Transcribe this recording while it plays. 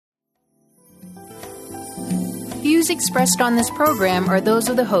views expressed on this program are those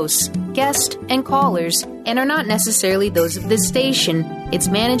of the hosts, guests, and callers, and are not necessarily those of this station, its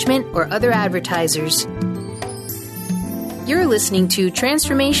management, or other advertisers. You're listening to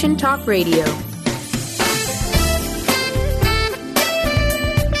Transformation Talk Radio.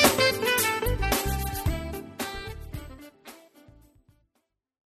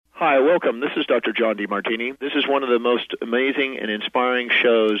 Hi, welcome. This is Dr. John DeMartini. This is one of the most amazing and inspiring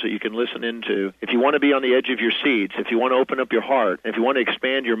shows that you can listen into. If you want to be on the edge of your seats, if you want to open up your heart, if you want to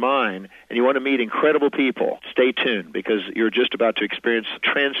expand your mind, and you want to meet incredible people, stay tuned because you're just about to experience a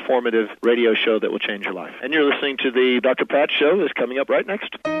transformative radio show that will change your life. And you're listening to the Dr. Pat Show that's coming up right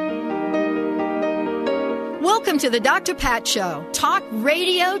next. Welcome to the Dr. Pat Show. Talk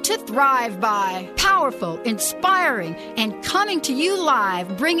radio to thrive by. Powerful, inspiring, and coming to you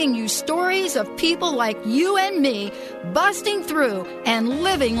live, bringing you stories of people like you and me busting through and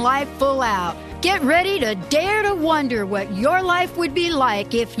living life full out. Get ready to dare to wonder what your life would be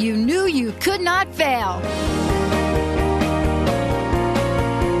like if you knew you could not fail.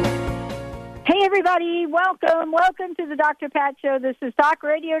 Hey, everybody. Welcome to the Dr. Pat Show. This is Talk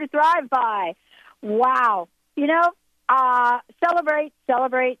Radio to Thrive By. Wow. You know, celebrate.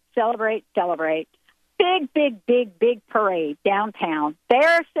 Big parade downtown.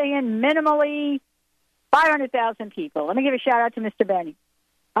 They're saying minimally 500,000 people. Let me give a shout out to Mr. Benny.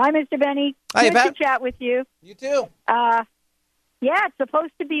 Hi, Mr. Benny. Hi, Good Pat. to chat with you. You too. Yeah, it's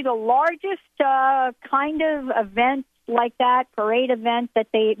supposed to be the largest kind of event like that, parade event that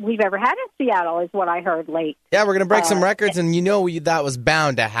we've ever had in Seattle, is what I heard late. Yeah, we're going to break some records, and that was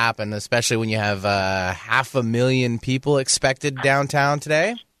bound to happen, especially when you have 500,000 people expected downtown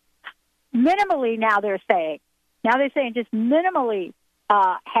today. Minimally, now they're saying. Now they're saying just minimally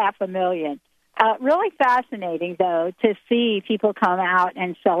 500,000. Really fascinating, though, to see people come out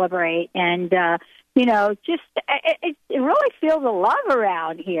and celebrate and, just it really feels a love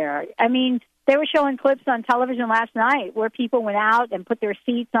around here. I mean, they were showing clips on television last night where people went out and put their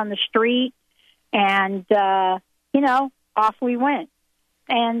seats on the street and, off we went.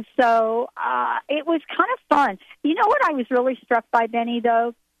 And so it was kind of fun. You know what I was really struck by, Benny,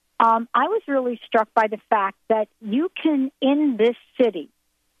 though? I was really struck by the fact that you can, in this city,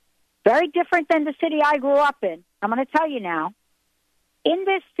 very different than the city I grew up in. I'm going to tell you now. In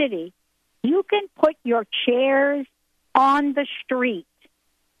this city, you can put your chairs on the street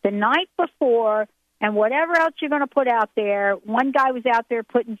the night before, and whatever else you're going to put out there. One guy was out there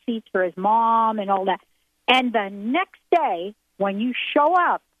putting seats for his mom and all that. And the next day, when you show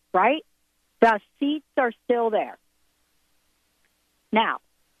up, right, the seats are still there. Now,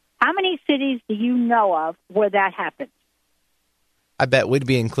 how many cities do you know of where that happens? I bet we'd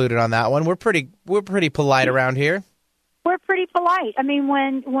be included on that one. We're pretty polite around here. We're pretty polite. I mean,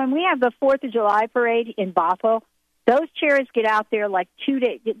 when we have the 4th of July parade in Bothell, those chairs get out there like 2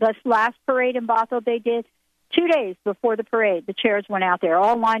 days. This last parade in Bothell they did, 2 days before the parade, the chairs went out there,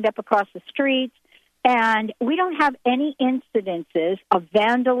 all lined up across the streets. And we don't have any incidences of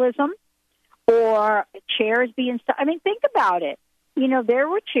vandalism or chairs being I mean, think about it. You know, there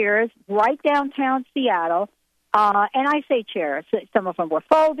were chairs right downtown Seattle. And I say chairs. Some of them were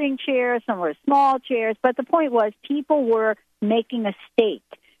folding chairs, some were small chairs. But the point was people were making a stake.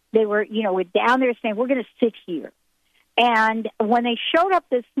 They were, were down there saying, we're going to sit here. And when they showed up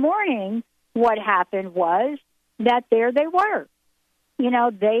this morning, what happened was that there they were.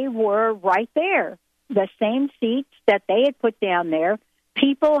 They were right there. The same seats that they had put down there.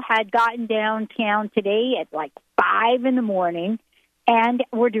 People had gotten downtown today at like 5 in the morning and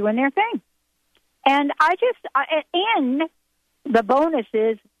were doing their thing. And and the bonus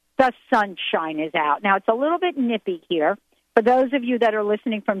is the sunshine is out. Now, it's a little bit nippy here. For those of you that are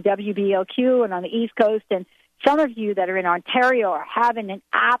listening from WBLQ and on the East Coast, and some of you that are in Ontario are having an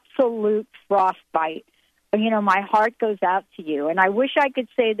absolute frostbite. My heart goes out to you. And I wish I could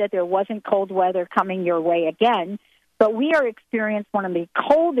say that there wasn't cold weather coming your way again, but we are experiencing one of the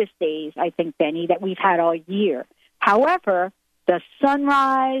coldest days, I think, Benny, that we've had all year. However, the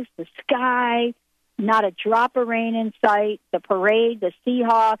sunrise, the sky, not a drop of rain in sight, the parade, the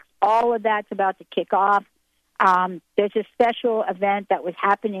Seahawks, all of that's about to kick off. There's a special event that was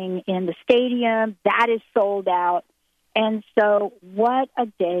happening in the stadium. That is sold out. And so what a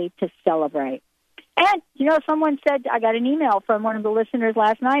day to celebrate. And, someone said, I got an email from one of the listeners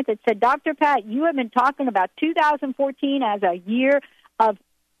last night that said, Dr. Pat, you have been talking about 2014 as a year of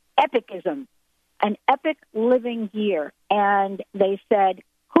epicism, an epic living year. And they said,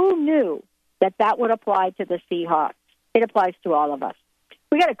 who knew that would apply to the Seahawks? It applies to all of us.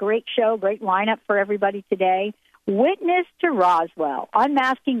 We got a great show, great lineup for everybody today. Witness to Roswell,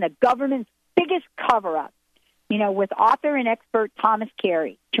 unmasking the government's biggest cover-up. with author and expert Thomas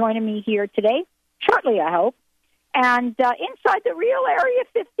Carey joining me here today, shortly, I hope. And inside the real Area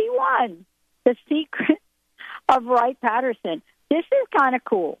 51, the secret of Wright-Patterson. This is kind of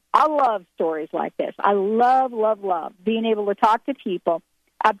cool. I love stories like this. I love being able to talk to people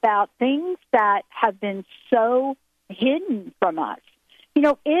about things that have been so hidden from us.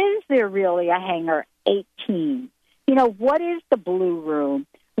 Is there really a Hangar 18? What is the Blue Room?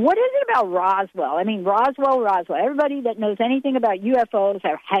 What is it about Roswell? I mean, Roswell. Everybody that knows anything about UFOs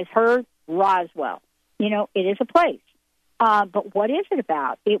has heard Roswell. It is a place. But what is it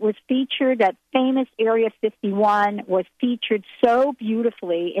about? It was featured, that famous Area 51 was featured so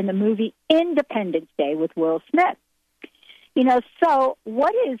beautifully in the movie Independence Day with Will Smith. So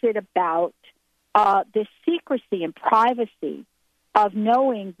what is it about the secrecy and privacy of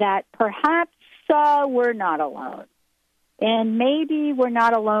knowing that perhaps we're not alone? And maybe we're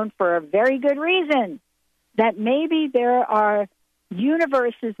not alone for a very good reason, that maybe there are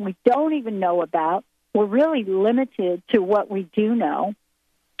universes we don't even know about. We're really limited to what we do know.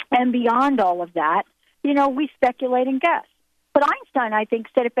 And beyond all of that, we speculate and guess. But Einstein, I think,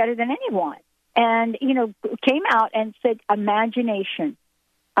 said it better than anyone. And, came out and said, imagination.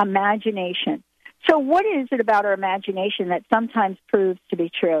 So what is it about our imagination that sometimes proves to be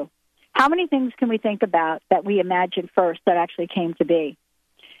true? How many things can we think about that we imagined first that actually came to be?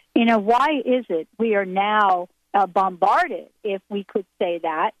 Why is it we are now bombarded, if we could say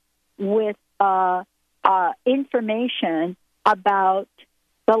that, with information about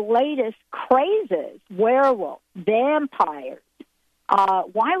the latest crazes, werewolves, vampires?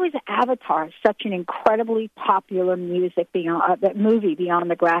 Why was Avatar such an incredibly popular movie beyond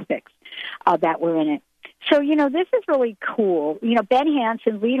the graphics that were in it? So, this is really cool. Ben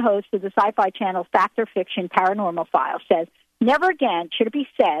Hansen, lead host of the Sci-Fi Channel's Fact or Fiction Paranormal File, says, never again should it be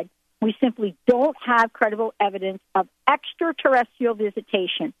said we simply don't have credible evidence of extraterrestrial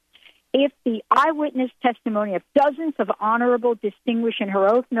visitation. If the eyewitness testimony of dozens of honorable, distinguished, and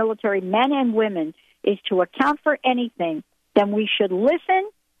heroic military men and women is to account for anything, then we should listen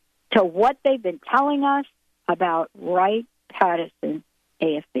to what they've been telling us about Wright-Patterson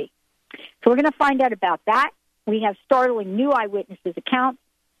AFB. So we're going to find out about that. We have startling new eyewitnesses' accounts.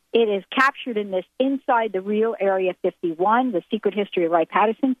 It is captured in this Inside the Real Area 51, The Secret History of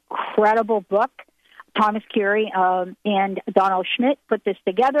Wright-Patterson. Incredible book. Thomas Carey and Donald Schmidt put this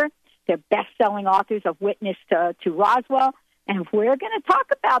together. They're best-selling authors of Witness to Roswell. And we're going to talk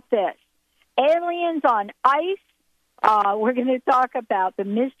about this. Aliens on ice. We're going to talk about the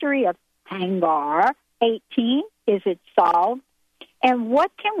mystery of Hangar 18. Is it solved? And what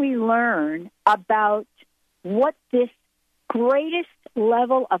can we learn about what this greatest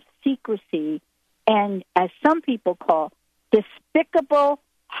level of secrecy and, as some people call, despicable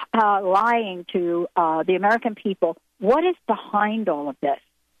lying to the American people, what is behind all of this?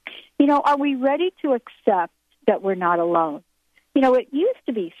 Are we ready to accept that we're not alone? It used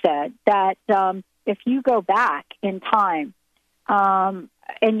to be said that if you go back in time and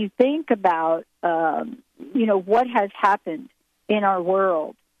you think about, what has happened in our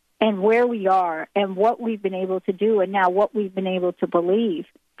world and where we are and what we've been able to do and now what we've been able to believe,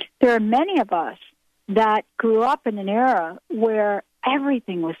 there are many of us that grew up in an era where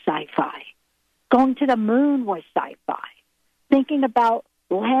everything was sci-fi. Going to the moon was sci-fi. Thinking about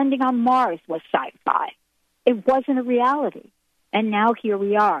landing on Mars was sci-fi. It wasn't a reality. And now here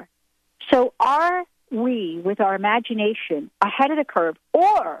we are. So are we, with our imagination, ahead of the curve,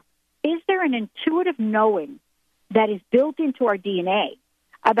 or is there an intuitive knowing that is built into our DNA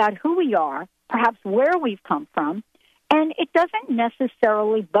about who we are, perhaps where we've come from, and it doesn't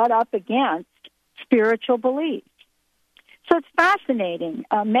necessarily butt up against spiritual beliefs? So it's fascinating.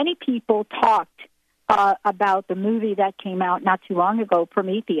 Many people talked about the movie that came out not too long ago,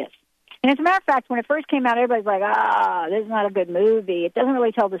 Prometheus. And as a matter of fact, when it first came out, everybody's like, this is not a good movie. It doesn't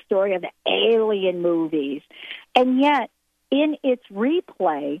really tell the story of the alien movies. And yet, in its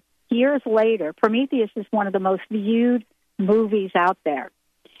replay, years later, Prometheus is one of the most viewed movies out there.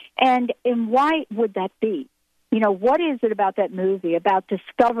 And why would that be? What is it about that movie, about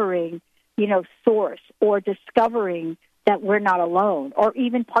discovering, source, or discovering that we're not alone, or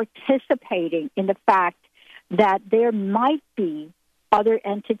even participating in the fact that there might be other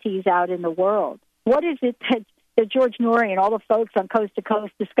entities out in the world? What is it that George Norrie and all the folks on Coast to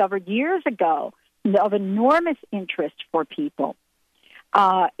Coast discovered years ago of enormous interest for people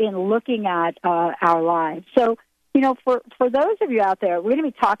in looking at our lives? So, for those of you out there, we're going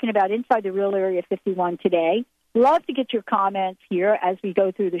to be talking about Inside the Real Area 51 today. Love to get your comments here as we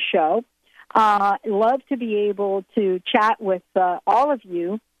go through the show. Love to be able to chat with all of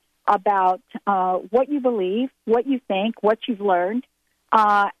you about what you believe, what you think, what you've learned,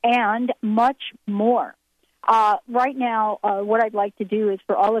 and much more. Right now, what I'd like to do is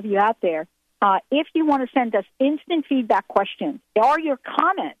for all of you out there, if you want to send us instant feedback questions or your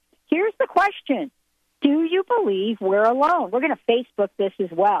comments, here's the question. Do you believe we're alone? We're going to Facebook this as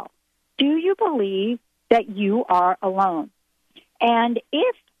well. Do you believe that you are alone? And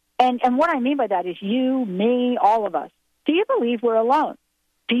and what I mean by that is you, me, all of us. Do you believe we're alone?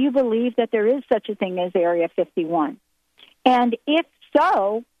 Do you believe that there is such a thing as Area 51? And if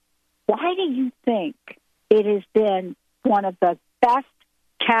so, why do you think it has been one of the best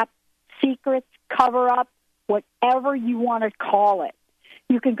kept secrets, cover-up, whatever you want to call it?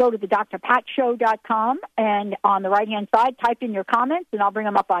 You can go to the drpatshow.com, and on the right-hand side, type in your comments, and I'll bring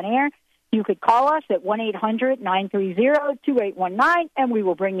them up on air. You could call us at 1-800-930-2819, and we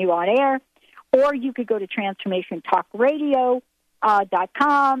will bring you on air. Or you could go to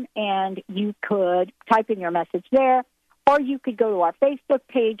transformationtalkradio.com, and you could type in your message there. Or you could go to our Facebook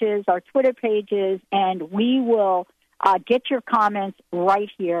pages, our Twitter pages, and we will get your comments right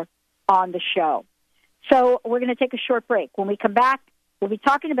here on the show. So we're going to take a short break. When we come back, we'll be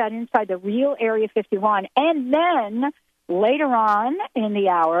talking about inside the real Area 51. And then later on in the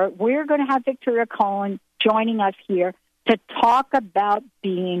hour, we're going to have Victoria Cohen joining us here to talk about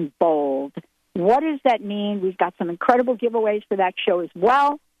being bold. What does that mean? We've got some incredible giveaways for that show as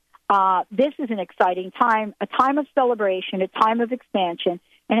well. This is an exciting time, a time of celebration, a time of expansion,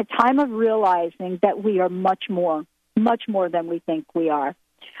 and a time of realizing that we are much more than we think we are.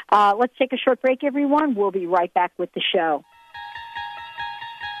 Let's take a short break, everyone. We'll be right back with the show.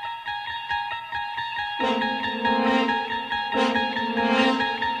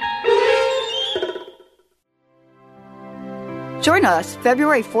 Join us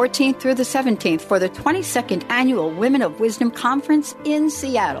February 14th through the 17th for the 22nd Annual Women of Wisdom Conference in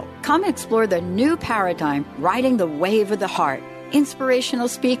Seattle. Come explore the new paradigm, riding the wave of the heart. Inspirational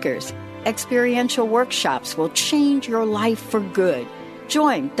speakers, experiential workshops will change your life for good.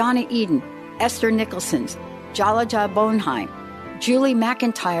 Join Donna Eden, Esther Nicholson, Jalaja Bonheim, Julie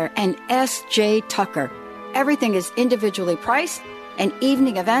McIntyre, and S.J. Tucker. Everything is individually priced, and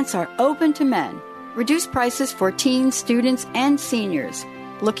evening events are open to men. Reduced prices for teens, students, and seniors.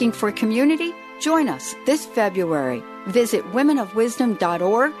 Looking for community? Join us this February. Visit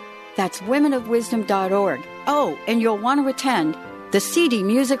womenofwisdom.org. That's womenofwisdom.org. Oh, and you'll want to attend the CD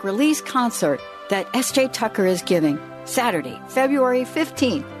Music Release Concert that S.J. Tucker is giving Saturday, February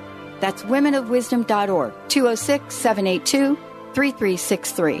 15th. That's womenofwisdom.org,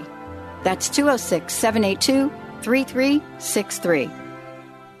 206-782-3363. That's 206-782-3363.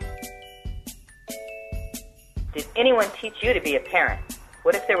 Did anyone teach you to be a parent?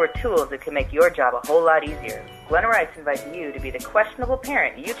 What if there were tools that could make your job a whole lot easier? Glenna Rice invites you to be the questionable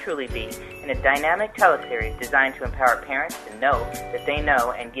parent you truly be in a dynamic teleseries designed to empower parents to know that they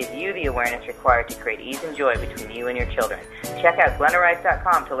know and give you the awareness required to create ease and joy between you and your children. Check out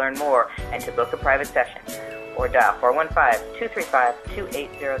glennarice.com to learn more and to book a private session. Or dial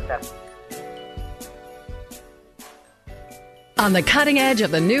 415-235-2807. On the cutting edge of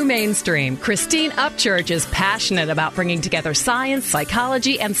the new mainstream, Christine Upchurch is passionate about bringing together science,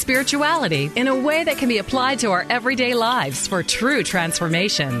 psychology, and spirituality in a way that can be applied to our everyday lives for true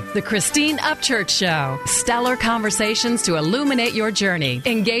transformation. The Christine Upchurch Show. Stellar conversations to illuminate your journey.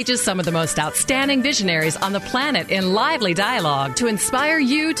 Engages some of the most outstanding visionaries on the planet in lively dialogue to inspire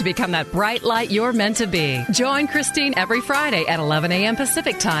you to become that bright light you're meant to be. Join Christine every Friday at 11 a.m.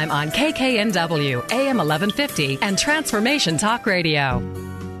 Pacific Time on KKNW, AM 1150, and Transformation Talk Radio.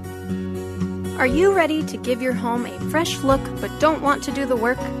 Are you ready to give your home a fresh look but don't want to do the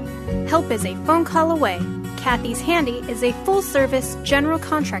work? Help is a phone call away. Kathy's Handy is a full-service general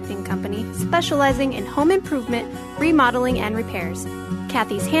contracting company specializing in home improvement, remodeling, and repairs.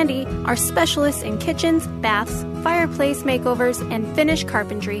 Kathy's Handy are specialists in kitchens, baths, fireplace makeovers, and finish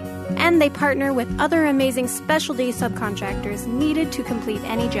carpentry, and they partner with other amazing specialty subcontractors needed to complete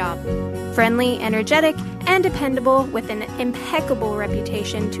any job. Friendly, energetic, and dependable with an impeccable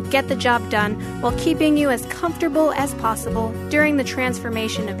reputation to get the job done while keeping you as comfortable as possible during the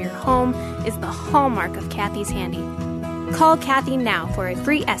transformation of your home is the hallmark of Kathy's Handy. Call Kathy now for a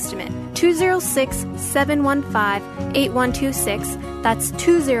free estimate. 206-715-8126. That's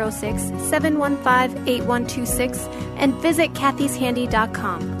 206-715-8126. And visit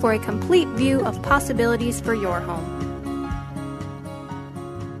kathyshandy.com for a complete view of possibilities for your home.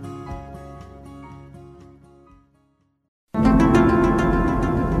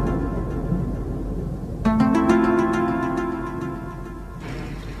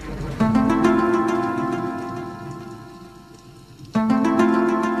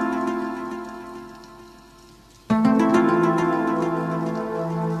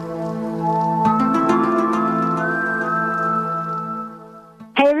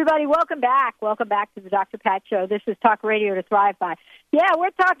 back. Welcome back to the Dr. Pat Show. This is Talk Radio to Thrive By. Yeah,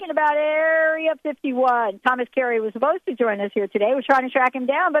 we're talking about Area 51. Thomas Carey was supposed to join us here today. We're trying to track him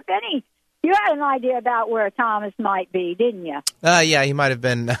down. But, Benny, you had an idea about where Thomas might be, didn't you? Yeah, he might have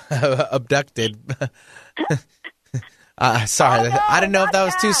been abducted. Sorry, Oh, no, I didn't know if that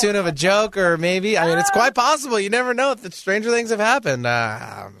was too that. soon of a joke or maybe. I mean, it's quite possible. You never know if stranger things have happened.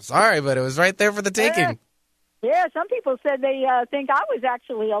 I'm sorry, but it was right there for the taking. Yeah, some people said they think I was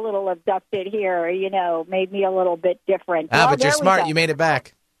actually a little abducted here, made me a little bit different. Well, but you're smart. You made it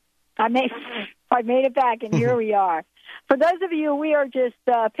back. I made it back, and here we are. For those of you, we are just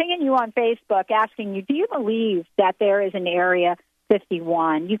pinging you on Facebook, asking you, do you believe that there is an Area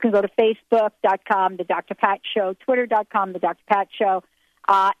 51? You can go to Facebook.com, The Dr. Pat Show, Twitter.com, The Dr. Pat Show,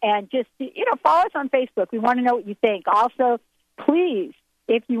 and just, follow us on Facebook. We want to know what you think. Also, please,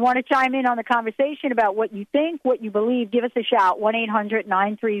 if you want to chime in on the conversation about what you think, what you believe, give us a shout,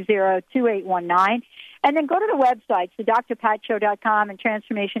 1-800-930-2819. And then go to the websites, thedrpatshow.com and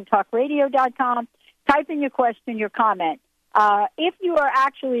transformationtalkradio.com. Type in your question, your comment. If you are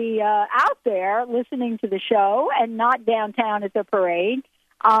actually out there listening to the show and not downtown at the parade,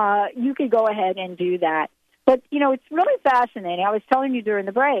 you could go ahead and do that. But, it's really fascinating. I was telling you during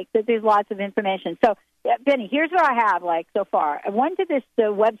the break that there's lots of information. So, Benny, here's what I have, so far. I went to this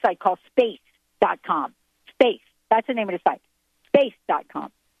website called space.com. Space. That's the name of the site.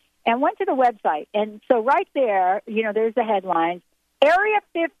 Space.com. And went to the website. And so right there, there's the headlines. Area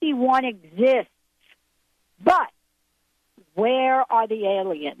 51 exists, but where are the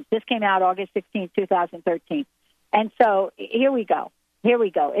aliens? This came out August 16, 2013. And so here we go.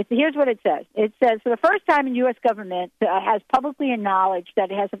 Here's what it says. It says, for the first time in U.S. government has publicly acknowledged that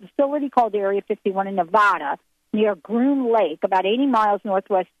it has a facility called Area 51 in Nevada near Groom Lake, about 80 miles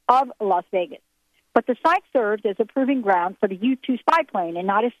northwest of Las Vegas. But the site served as a proving ground for the U-2 spy plane and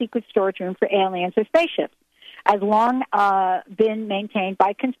not a secret storage room for aliens or spaceships, as long been maintained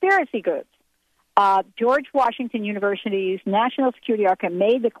by conspiracy groups. George Washington University's National Security Archive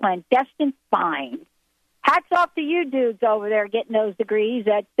made the clandestine find. Hats off to you dudes over there getting those degrees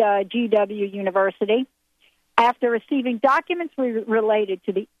at GW University. After receiving documents related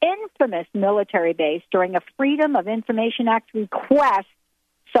to the infamous military base during a Freedom of Information Act request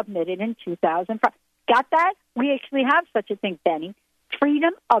submitted in 2005. Got that? We actually have such a thing, Benny.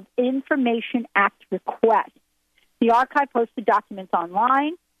 Freedom of Information Act request. The archive posted documents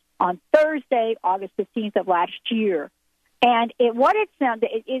online on Thursday, August 15th of last year. And here are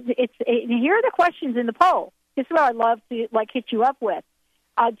the questions in the poll. This is what I'd love to hit you up with.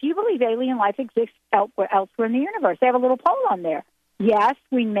 Do you believe alien life exists elsewhere in the universe? They have a little poll on there. Yes,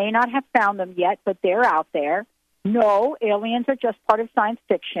 we may not have found them yet, but they're out there. No, aliens are just part of science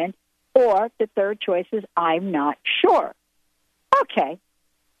fiction. Or the third choice is I'm not sure. Okay.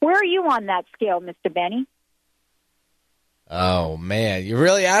 Where are you on that scale, Mr. Benny? Oh, man. You're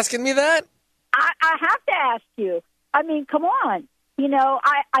really asking me that? I have to ask you. I mean, come on. I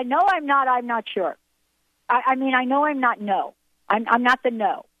know I'm not sure. I know I'm not no. I'm not the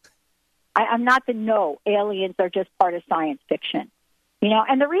no. I'm not the no. Aliens are just part of science fiction.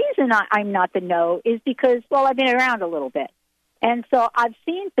 And the reason I'm not the no is because, I've been around a little bit. And so I've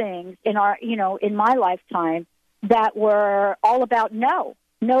seen things in my lifetime that were all about no.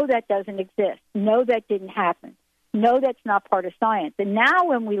 No, that doesn't exist. No, that didn't happen. No, that's not part of science. And now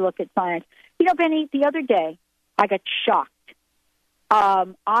when we look at science, Benny, the other day, I got shocked.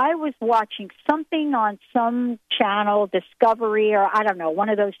 I was watching something on some channel, Discovery, or I don't know, one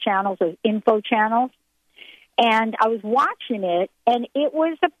of those channels, those info channels. And I was watching it, and it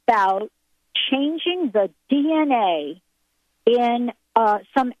was about changing the DNA in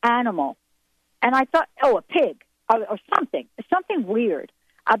some animal. And I thought, a pig or something weird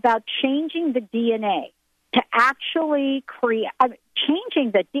about changing the DNA to actually create,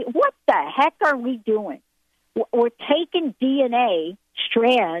 changing what the heck are we doing? We're taking DNA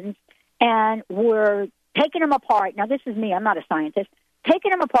strands and we're taking them apart. Now, this is me. I'm not a scientist.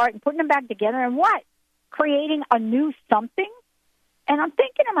 Taking them apart and putting them back together and what? Creating a new something? And I'm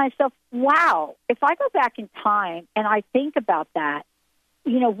thinking to myself, wow, if I go back in time and I think about that,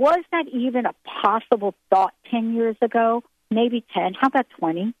 was that even a possible thought 10 years ago? Maybe 10. How about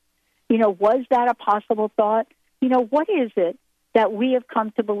 20? Was that a possible thought? What is it that we have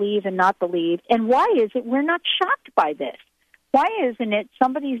come to believe and not believe? And why is it we're not shocked by this? Why isn't it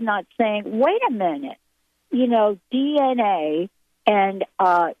somebody's not saying, wait a minute, DNA and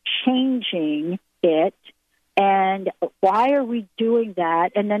changing it, and why are we doing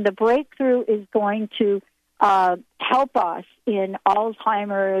that? And then the breakthrough is going to help us in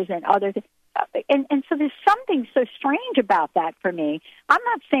Alzheimer's and other things. And so there's something so strange about that for me. I'm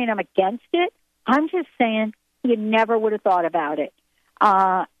not saying I'm against it. I'm just saying you never would have thought about it.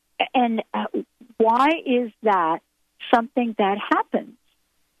 And why is that something that happens?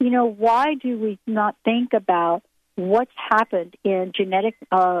 Why do we not think about what's happened in genetic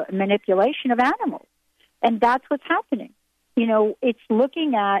manipulation of animals? And that's what's happening. It's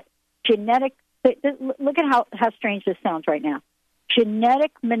looking at genetic. Look at how strange this sounds right now.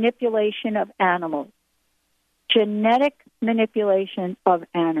 Genetic manipulation of animals. Genetic manipulation of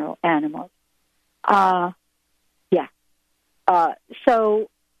animals.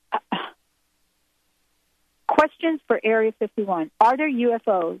 Questions for Area 51. Are there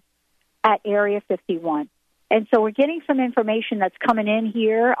UFOs at Area 51? And so we're getting some information that's coming in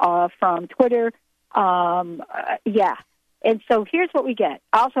here from Twitter. And so here's what we get.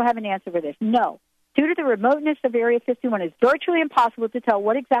 I also have an answer for this. No. Due to the remoteness of Area 51, it's virtually impossible to tell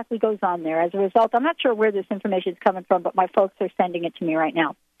what exactly goes on there. As a result, I'm not sure where this information is coming from, but my folks are sending it to me right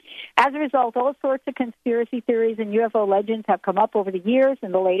now. As a result, all sorts of conspiracy theories and UFO legends have come up over the years.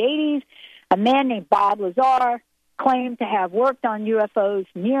 In the late 80s, a man named Bob Lazar claimed to have worked on UFOs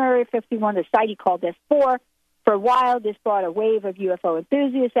near Area 51, the site he called S4. For a while, this brought a wave of UFO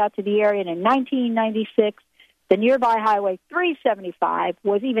enthusiasts out to the area, and in 1996, the nearby Highway 375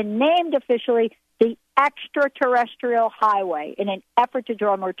 was even named officially the Extraterrestrial Highway in an effort to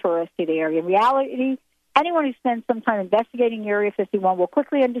draw more tourists to the area. In reality, anyone who spends some time investigating Area 51 will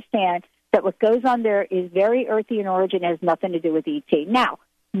quickly understand that what goes on there is very earthy in origin and has nothing to do with ET. Now,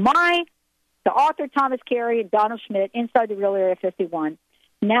 the author Thomas Carey and Donald Schmidt, Inside the Real Area 51,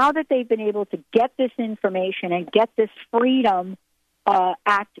 now that they've been able to get this information and get this Freedom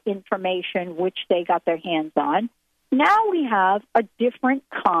Act information, which they got their hands on, now we have a different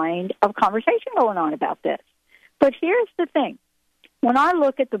kind of conversation going on about this. But here's the thing. When I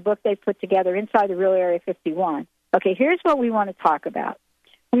look at the book they put together, Inside the Real Area 51, okay, here's what we want to talk about.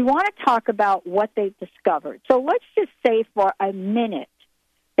 We want to talk about what they've discovered. So let's just say for a minute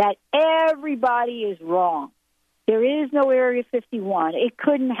that everybody is wrong. There is no Area 51. It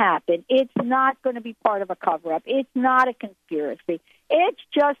couldn't happen. It's not going to be part of a cover-up. It's not a conspiracy. It's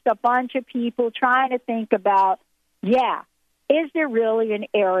just a bunch of people trying to think about, is there really an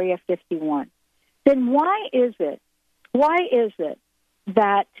Area 51? Then why is it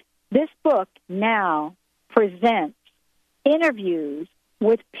that this book now presents interviews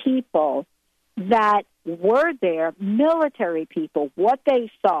with people that were there, military people, what they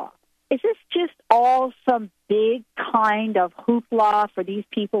saw? Is this just all some big kind of hoopla for these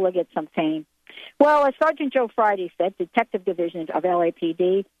people to get some fame? Well, as Sergeant Joe Friday said, Detective Division of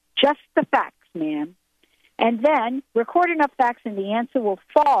LAPD, just the facts, man. And then record enough facts and the answer will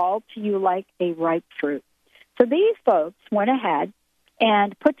fall to you like a ripe fruit. So these folks went ahead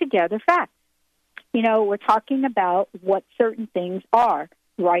and put together facts. We're talking about what certain things are.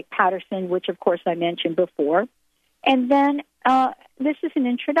 Wright-Patterson, which, of course, I mentioned before. And then this is an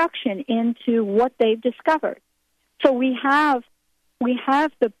introduction into what they've discovered. So we have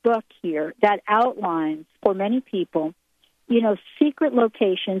the book here that outlines for many people, secret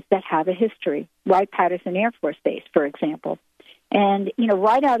locations that have a history. Wright-Patterson Air Force Base, for example. And,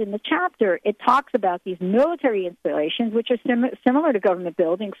 right out in the chapter, it talks about these military installations, which are similar to government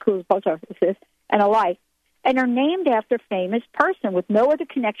buildings, schools, post offices, and alike, and are named after a famous person with no other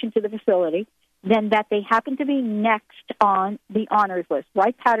connection to the facility than that they happen to be next on the honors list.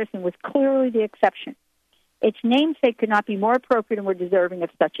 Wright-Patterson was clearly the exception. Its namesake could not be more appropriate and more deserving of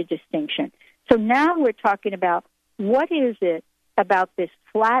such a distinction. So now we're talking about what is it about this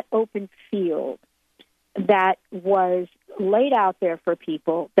flat, open field that was laid out there for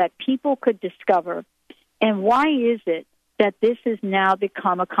people, that people could discover, and why is it that this has now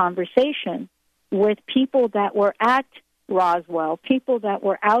become a conversation with people that were at Roswell, people that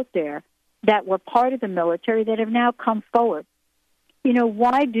were out there, that were part of the military, that have now come forward?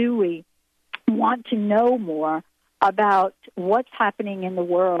 Why do we want to know more about what's happening in the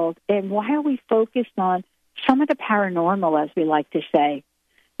world, and why are we focused on some of the paranormal, as we like to say?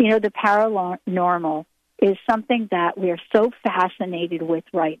 The paranormal is something that we are so fascinated with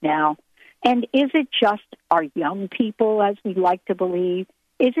right now. And is it just our young people, as we like to believe?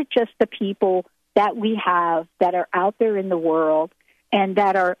 Is it just the people that we have that are out there in the world and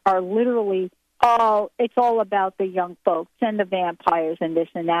that are literally, it's all about the young folks and the vampires and this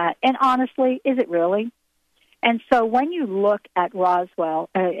and that? And honestly, is it really? And so when you look at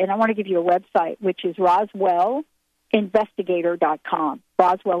Roswell, and I want to give you a website, which is roswellinvestigator.com,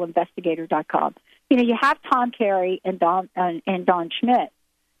 roswellinvestigator.com. You have Tom Carey and Don Schmidt,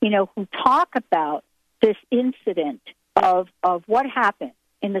 who talk about this incident of what happened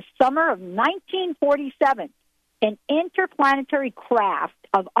in the summer of 1947, an interplanetary craft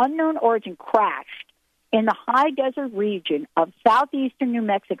of unknown origin crashed in the high desert region of southeastern New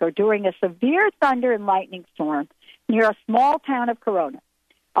Mexico during a severe thunder and lightning storm near a small town of Corona.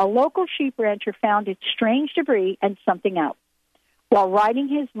 A local sheep rancher found its strange debris and something else while riding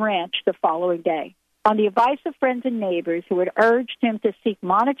his ranch the following day. On the advice of friends and neighbors who had urged him to seek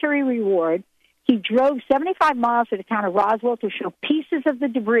monetary reward, he drove 75 miles to the town of Roswell to show pieces of the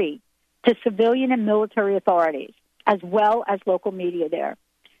debris to civilian and military authorities, as well as local media there.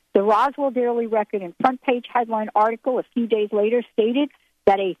 The Roswell Daily Record in front-page headline article a few days later stated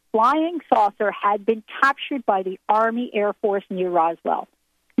that a flying saucer had been captured by the Army Air Force near Roswell,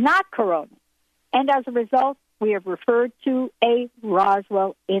 not Corona. And as a result, we have referred to a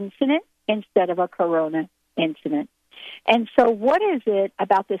Roswell incident instead of a Corona incident. And so what is it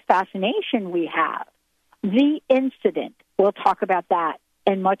about this fascination we have? The incident. We'll talk about that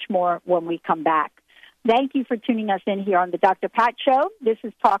and much more when we come back. Thank you for tuning us in here on the Dr. Pat Show. This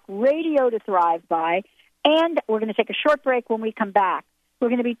is Talk Radio to Thrive By, and we're going to take a short break. When we come back, we're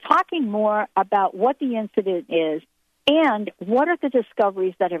going to be talking more about what the incident is and what are the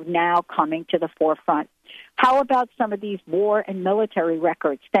discoveries that are now coming to the forefront. How about some of these war and military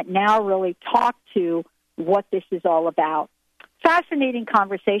records that now really talk to what this is all about? Fascinating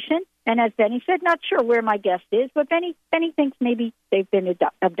conversation. And as Benny said, not sure where my guest is, but Benny thinks maybe they've been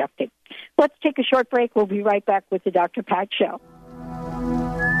abducted. Let's take a short break. We'll be right back with the Dr. Pat Show.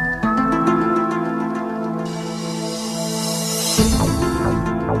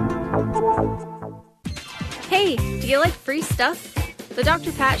 Hey, do you like free stuff? The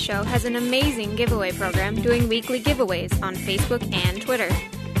Dr. Pat Show has an amazing giveaway program doing weekly giveaways on Facebook and Twitter.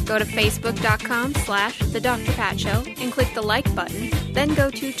 Go to facebook.com/The Dr. Pat Show and click the like button. Then go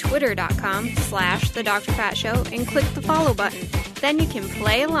to twitter.com/The Dr. Pat Show and click the follow button. Then you can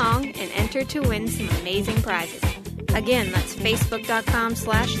play along and enter to win some amazing prizes. Again, that's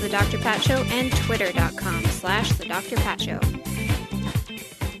facebook.com/The Dr. Pat Show and twitter.com/The Dr. Pat Show.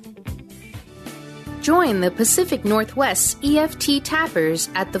 Join the Pacific Northwest EFT Tappers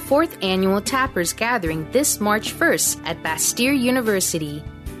at the 4th Annual Tappers Gathering this March 1st at Bastyr University.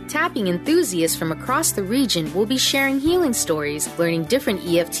 Tapping enthusiasts from across the region will be sharing healing stories, learning different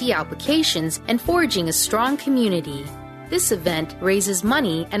EFT applications, and forging a strong community. This event raises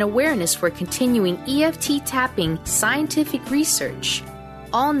money and awareness for continuing EFT tapping scientific research.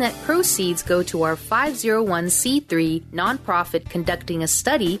 All net proceeds go to our 501c3 nonprofit conducting a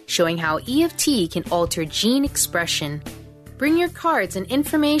study showing how EFT can alter gene expression. Bring your cards and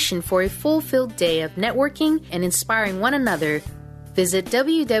information for a fulfilled day of networking and inspiring one another. Visit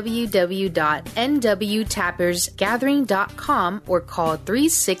www.nwtappersgathering.com or call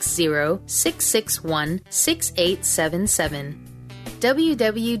 360-661-6877.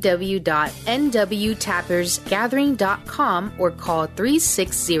 www.nwtappersgathering.com or call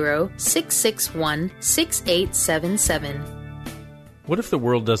 360-661-6877. What if the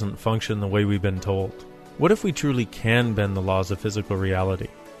world doesn't function the way we've been told? What if we truly can bend the laws of physical reality?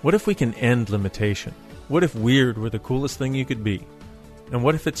 What if we can end limitation? What if weird were the coolest thing you could be? And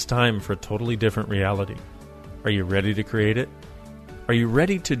what if it's time for a totally different reality? Are you ready to create it? Are you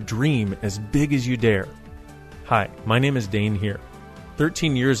ready to dream as big as you dare? Hi, my name is Dane here.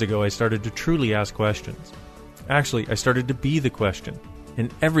 13 years ago, I started to truly ask questions. Actually, I started to be the question,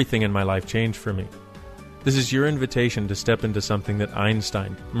 and everything in my life changed for me. This is your invitation to step into something that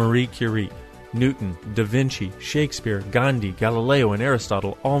Einstein, Marie Curie, Newton, Da Vinci, Shakespeare, Gandhi, Galileo, and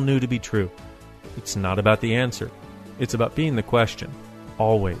Aristotle all knew to be true. It's not about the answer. It's about being the question,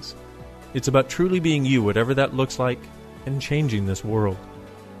 always. It's about truly being you, whatever that looks like, and changing this world.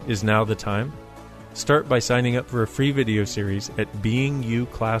 Is now the time? Start by signing up for a free video series at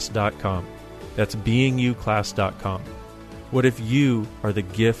beingyouclass.com. That's beingyouclass.com. What if you are the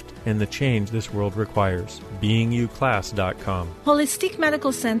gift and the change this world requires? beingyouclass.com. Holistic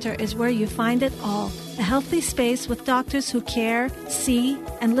Medical Center is where you find it all. A healthy space with doctors who care, see,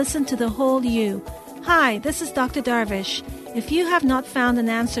 and listen to the whole you. Hi, this is Dr. Darvish. If you have not found an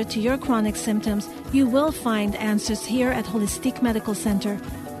answer to your chronic symptoms, you will find answers here at Holistic Medical Center.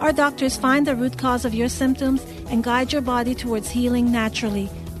 Our doctors find the root cause of your symptoms and guide your body towards healing naturally.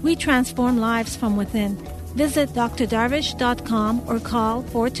 We transform lives from within. Visit drdarvish.com or call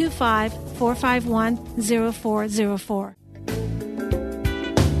 425-451-0404.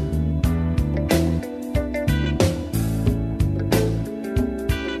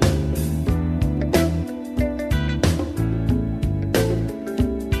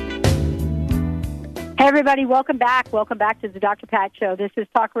 Hey, everybody, welcome back. Welcome back to the Dr. Pat Show. This is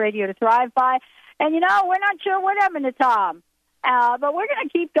Talk Radio to Thrive By. And, we're not sure what happened to Tom. But we're going to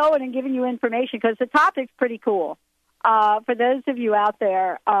keep going and giving you information because the topic's pretty cool. For those of you out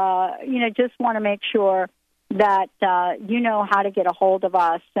there, just want to make sure that you know how to get a hold of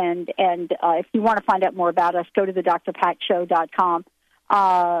us. And if you want to find out more about us, go to the drpatshow.com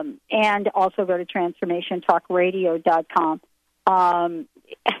and also go to transformationtalkradio.com.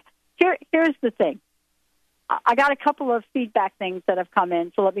 Here's the thing. I got a couple of feedback things that have come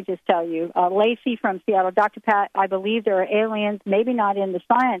in, so let me just tell you. Lacey from Seattle, Dr. Pat, I believe there are aliens, maybe not in the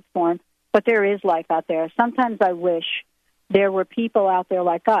science form, but there is life out there. Sometimes I wish there were people out there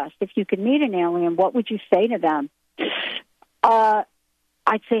like us. If you could meet an alien, what would you say to them? I'd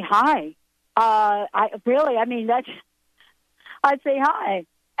say hi. I'd say hi.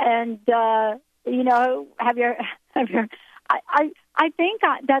 And, I think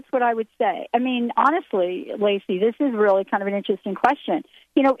that's what I would say. I mean, honestly, Lacey, this is really kind of an interesting question.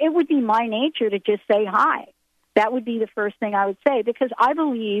 It would be my nature to just say hi. That would be the first thing I would say because I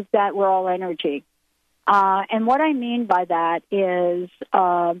believe that we're all energy. And what I mean by that is,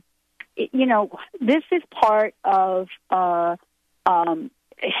 this is part of how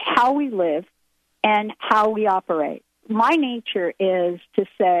we live and how we operate. My nature is to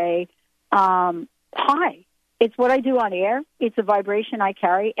say hi. It's what I do on air. It's a vibration I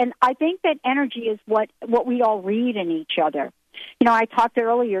carry. And I think that energy is what we all read in each other. I talked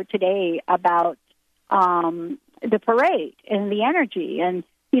earlier today about the parade and the energy and,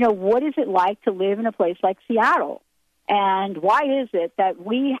 what is it like to live in a place like Seattle? And why is it that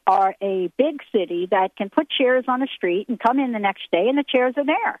we are a big city that can put chairs on the street and come in the next day and the chairs are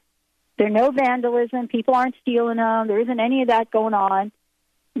there? There's no vandalism. People aren't stealing them. There isn't any of that going on.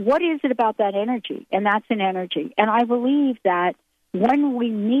 What is it about that energy? And that's an energy. And I believe that when we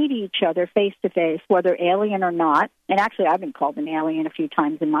meet each other face-to-face, whether alien or not, and actually I've been called an alien a few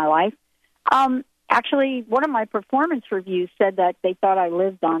times in my life, actually one of my performance reviews said that they thought I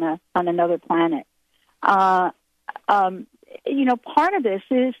lived on another planet. Part of this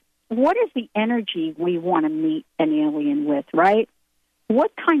is what is the energy we want to meet an alien with, right?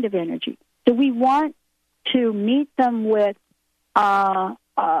 What kind of energy? Do we want to meet them with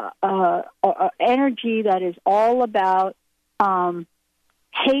energy that is all about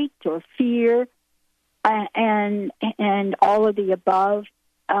hate or fear and all of the above?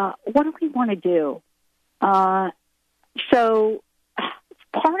 What do we want to do? So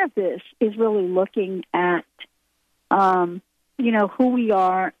part of this is really looking at, who we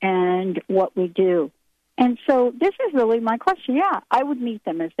are and what we do. And so this is really my question. Yeah, I would meet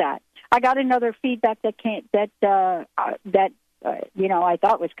them as that. I got another feedback I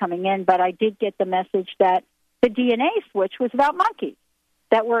thought was coming in, but I did get the message that the DNA switch was about monkeys,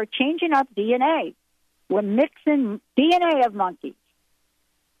 that we're changing up DNA. We're mixing DNA of monkeys.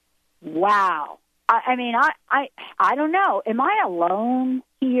 Wow. I don't know. Am I alone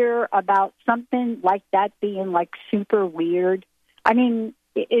here about something like that being like super weird? I mean,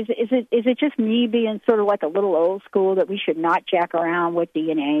 is it just me being sort of like a little old school that we should not jack around with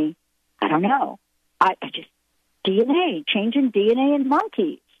DNA? I don't know. I just DNA, changing DNA in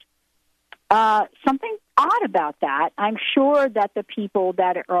monkeys. Something odd about that. I'm sure that the people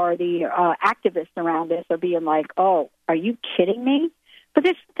that are the activists around this are being like, oh, are you kidding me? But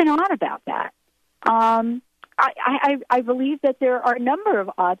there's something odd about that. I believe that there are a number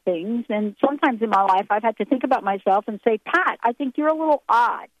of odd things, and sometimes in my life I've had to think about myself and say, Pat, I think you're a little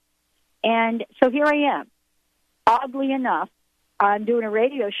odd. And so here I am. Oddly enough, I'm doing a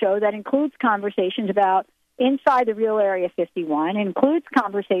radio show that includes conversations about inside the real Area 51, includes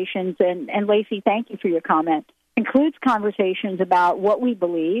conversations, and Lacey, thank you for your comment, includes conversations about what we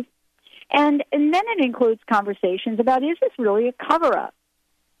believe, and then it includes conversations about, is this really a cover-up?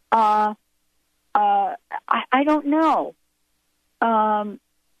 I don't know. I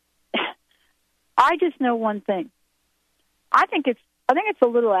just know one thing. I think it's a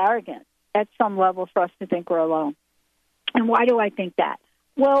little arrogant at some level for us to think we're alone. And why do I think that?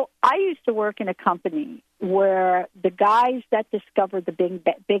 Well, I used to work in a company where the guys that discovered the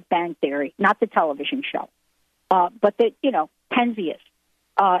Big Bang Theory, not the television show, but Penzias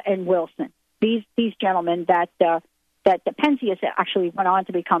and Wilson, these gentlemen that Penzias actually went on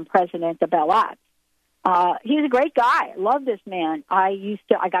to become president of Bell Labs. He's a great guy. I love this man. I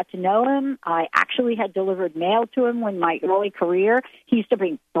got to know him. I actually had delivered mail to him in my early career. He used to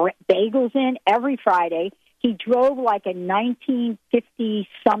bring bagels in every Friday. He drove like a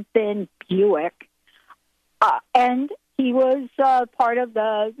 1950-something Buick, and he was part of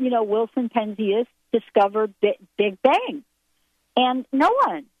the, Wilson Penzias discovered Big Bang. And no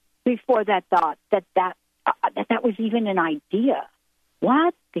one before that thought that was even an idea.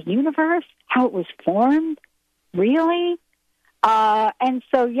 What? The universe? How it was formed? Really? And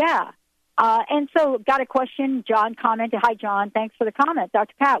so got a question. John commented. Hi, John. Thanks for the comment.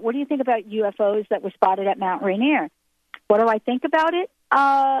 Dr. Pat, what do you think about UFOs that were spotted at Mount Rainier? What do I think about it?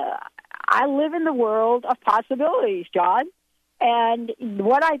 I live in the world of possibilities, John. And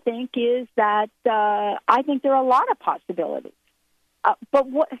what I think is that I think there are a lot of possibilities. But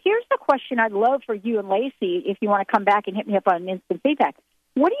here's the question I'd love for you and Lacey, if you want to come back and hit me up on instant feedback.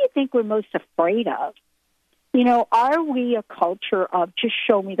 What do you think we're most afraid of? You know, are we a culture of just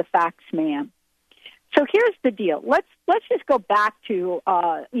show me the facts, ma'am? So here's the deal. Let's just go back to,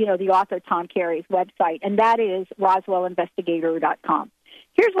 the author Tom Carey's website, and that is RoswellInvestigator.com.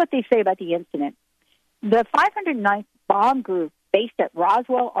 Here's what they say about the incident. The 509th Bomb Group based at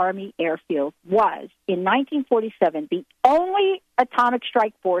Roswell Army Airfield was, in 1947, the only atomic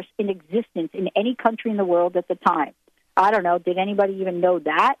strike force in existence in any country in the world at the time. I don't know. Did anybody even know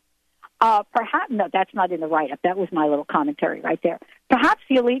that? Perhaps, no, that's not in the write-up. That was my little commentary right there. Perhaps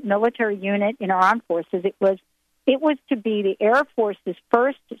the elite military unit in our armed forces, it was to be the Air Force's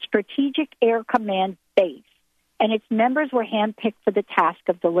first strategic air command base, and its members were handpicked for the task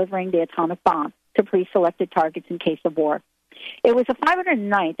of delivering the atomic bomb to pre-selected targets in case of war. It was the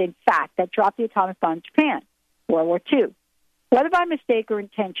 509th, in fact, that dropped the atomic bomb in Japan, World War II. Whether by mistake or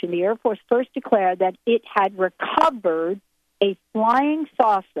intention, the Air Force first declared that it had recovered a flying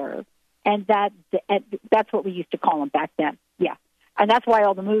saucer, and that's what we used to call them back then. Yeah, and that's why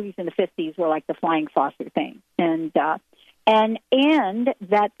all the movies in the 50s were like the flying saucer thing, and that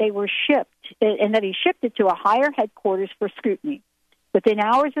they were shipped, and that he shipped it to a higher headquarters for scrutiny. Within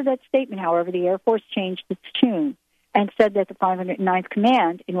hours of that statement, however, the Air Force changed its tune and said that the 509th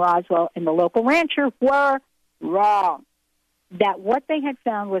Command in Roswell and the local rancher were wrong, that what they had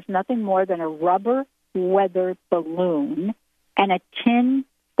found was nothing more than a rubber weather balloon and a tin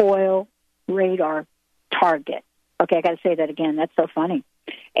foil radar target. Okay, I got to say that again. That's so funny.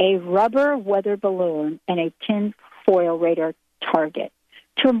 A rubber weather balloon and a tin foil radar target.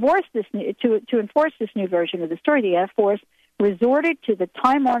 To enforce this new version of the story, the Air Force resorted to the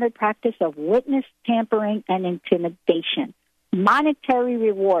time-honored practice of witness tampering and intimidation, monetary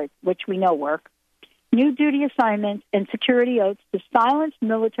rewards, which we know work, new duty assignments, and security oaths to silence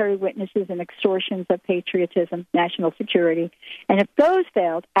military witnesses and extortions of patriotism, national security, and if those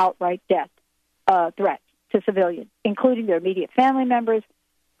failed, outright death threats to civilians, including their immediate family members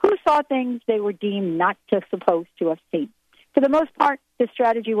who saw things they were deemed not supposed to have seen. For the most part, this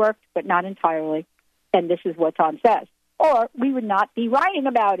strategy worked, but not entirely, and this is what Tom says. Or we would not be writing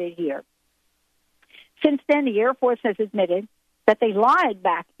about it here. Since then, the Air Force has admitted that they lied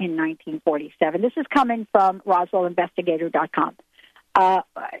back in 1947. This is coming from RoswellInvestigator.com.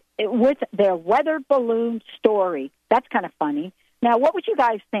 With their weather balloon story. That's kind of funny. Now, what would you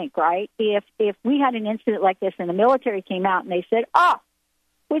guys think, right, if we had an incident like this and the military came out and they said,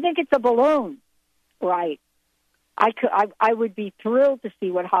 we think it's a balloon, right? I would be thrilled to see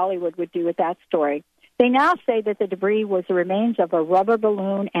what Hollywood would do with that story. They now say that the debris was the remains of a rubber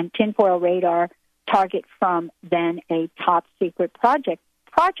balloon and tinfoil radar target from then a top-secret Project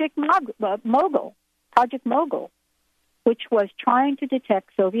Mogul, which was trying to detect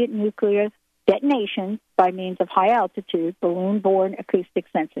Soviet nuclear detonations by means of high-altitude balloon-borne acoustic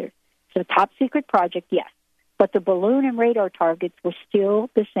sensors. So top-secret project, yes, but the balloon and radar targets were still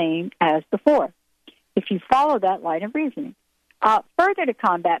the same as before, if you follow that line of reasoning. Further to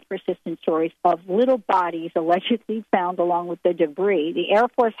combat persistent stories of little bodies allegedly found along with the debris, the Air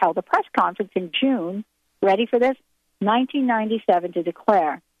Force held a press conference in June, ready for this, 1997, to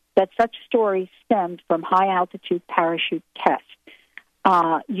declare that such stories stemmed from high-altitude parachute tests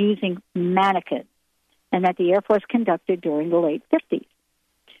using mannequins, and that the Air Force conducted during the late 50s.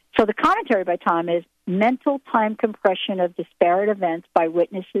 So the commentary by Tom is mental time compression of disparate events by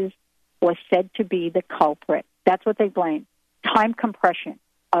witnesses was said to be the culprit. That's what they blame. Time compression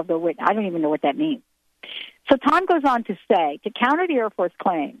of the witness. I don't even know what that means. So Tom goes on to say, to counter the Air Force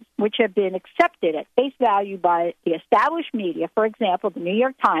claims, which have been accepted at face value by the established media, for example, the New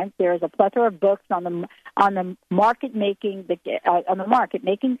York Times, there is a plethora of books on the market making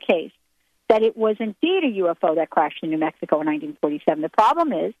case that it was indeed a UFO that crashed in New Mexico in 1947. The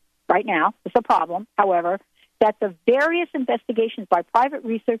problem is, right now, it's a problem, however, that the various investigations by private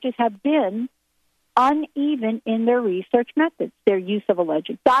researchers have been uneven in their research methods, their use of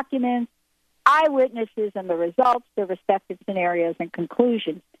alleged documents, eyewitnesses, and the results, their respective scenarios and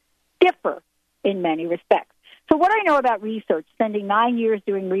conclusions differ in many respects. So what I know about research, spending 9 years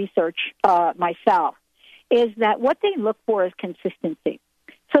doing research myself, is that what they look for is consistency.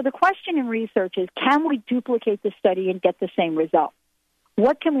 So the question in research is, can we duplicate the study and get the same result?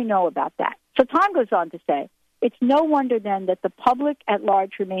 What can we know about that? So Tom goes on to say, it's no wonder then that the public at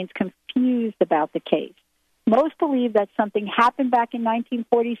large remains confused about the case. Most believe that something happened back in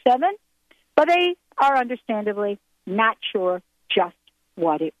 1947, but they are understandably not sure just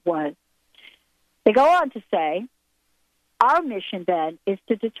what it was. They go on to say, our mission then is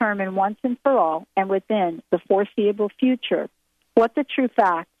to determine once and for all and within the foreseeable future what the true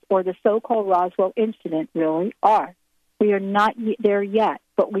facts or the so-called Roswell incident really are. We are not there yet,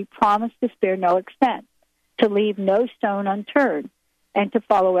 but we promise to spare no expense, to leave no stone unturned, and to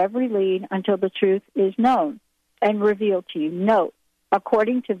follow every lead until the truth is known and revealed to you. Note,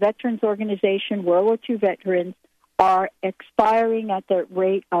 according to Veterans Organization, World War II veterans are expiring at the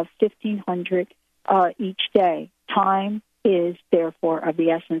rate of 1,500 each day. Time is therefore of the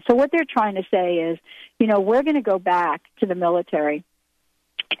essence. So what they're trying to say is, we're going to go back to the military,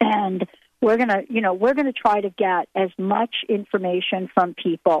 and we're going to try to get as much information from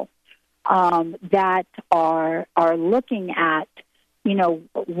people that are looking at,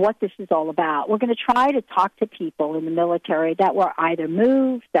 what this is all about. We're going to try to talk to people in the military that were either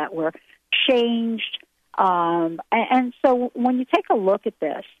moved, that were changed, and so when you take a look at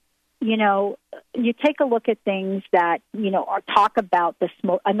this, you take a look at things that, talk about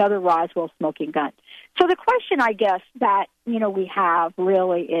another Roswell smoking gun. So the question, I guess, that, we have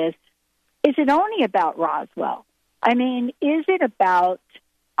really is it only about Roswell? I mean, is it about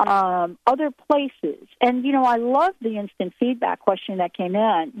other places? And, I love the instant feedback question that came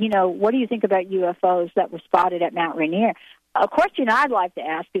in. What do you think about UFOs that were spotted at Mount Rainier? A question I'd like to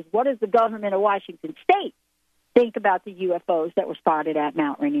ask is, what does the government of Washington State think about the UFOs that were spotted at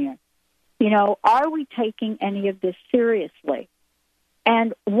Mount Rainier? Are we taking any of this seriously?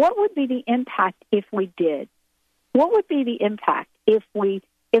 And what would be the impact if we did? What would be the impact if we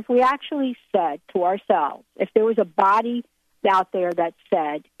actually said to ourselves, if there was a body out there that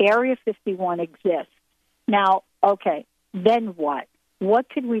said Area 51 exists? Now, okay, then what? What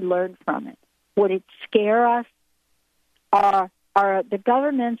could we learn from it? Would it scare us? Are the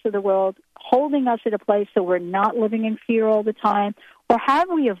governments of the world holding us at a place so we're not living in fear all the time? Or have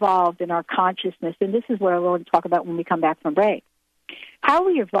we evolved in our consciousness? And this is what I want to talk about when we come back from break. Have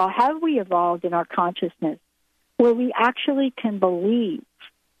we evolved in our consciousness where we actually can believe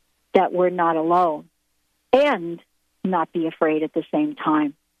that we're not alone and not be afraid at the same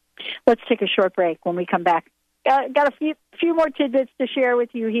time? Let's take a short break. When we come back, got a few more tidbits to share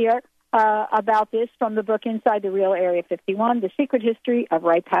with you here about this from the book Inside the Real Area 51, The Secret History of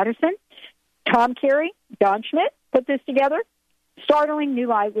Wright-Patterson. Tom Carey, Don Schmidt put this together. Startling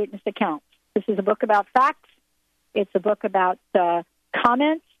new eyewitness accounts. This is a book about facts. It's a book about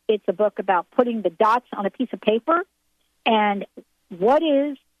comments. It's a book about putting the dots on a piece of paper. And what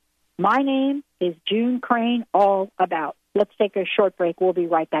is My Name is June Crane all about? Let's take a short break. We'll be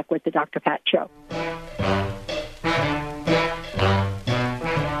right back with the Dr. Pat Show.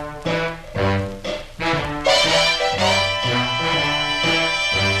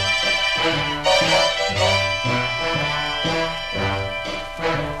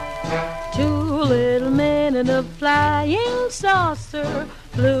 A flying saucer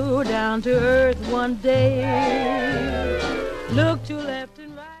flew down to earth one day. Looked to left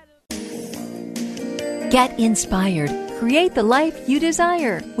and right. Get inspired. Create the life you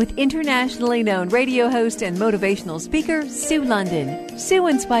desire with internationally known radio host and motivational speaker Sue London. Sue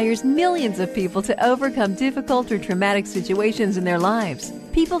inspires millions of people to overcome difficult or traumatic situations in their lives.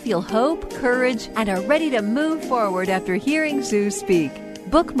 People feel hope, courage, and are ready to move forward after hearing Sue speak.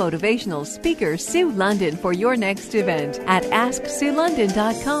 Book motivational speaker Sue London for your next event at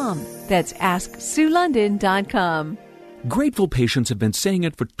AskSueLondon.com. That's AskSueLondon.com. Grateful patients have been saying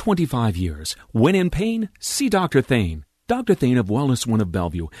it for 25 years. When in pain, see Dr. Thane. Dr. Thane of Wellness One of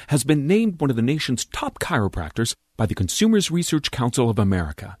Bellevue has been named one of the nation's top chiropractors by the Consumers Research Council of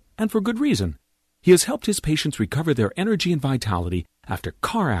America, and for good reason. He has helped his patients recover their energy and vitality after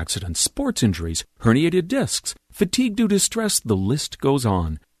car accidents, sports injuries, herniated discs, fatigue due to stress, the list goes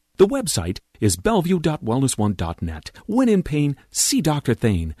on. The website is bellevue.wellness1.net. When in pain, see Dr.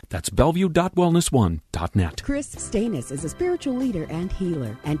 Thane. That's bellevue.wellness1.net. Chris Stanis is a spiritual leader and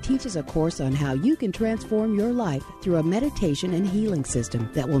healer and teaches a course on how you can transform your life through a meditation and healing system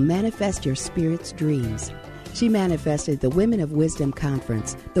that will manifest your spirit's dreams. She manifested the Women of Wisdom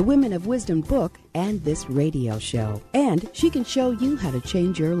Conference, the Women of Wisdom book, and this radio show. And she can show you how to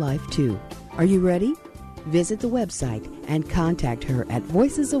change your life, too. Are you ready? Visit the website and contact her at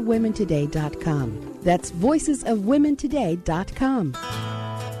voicesofwomentoday.com. That's voicesofwomentoday.com.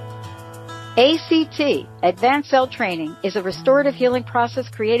 ACT, Advanced Cell Training, is a restorative healing process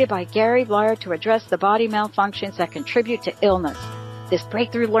created by Gary Blyer to address the body malfunctions that contribute to illness. This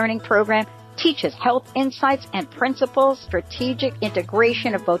breakthrough learning program teaches health insights and principles, strategic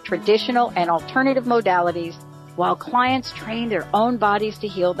integration of both traditional and alternative modalities, while clients train their own bodies to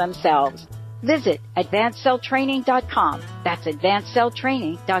heal themselves. Visit AdvancedCellTraining.com. That's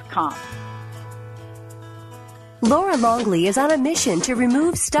AdvancedCellTraining.com. Laura Longley is on a mission to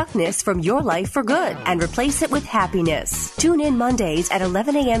remove stuckness from your life for good and replace it with happiness. Tune in Mondays at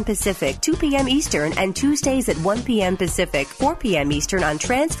 11 a.m. Pacific, 2 p.m. Eastern, and Tuesdays at 1 p.m. Pacific, 4 p.m. Eastern on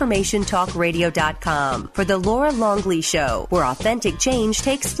TransformationTalkRadio.com for The Laura Longley Show, where authentic change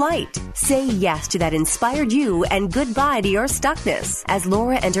takes flight. Say yes to that inspired you and goodbye to your stuckness as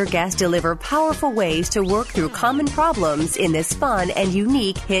Laura and her guests deliver powerful ways to work through common problems in this fun and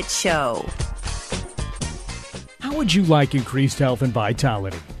unique hit show. How would you like increased health and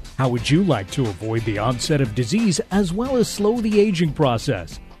vitality? How would you like to avoid the onset of disease as well as slow the aging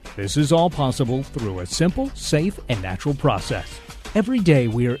process? This is all possible through a simple, safe, and natural process. Every day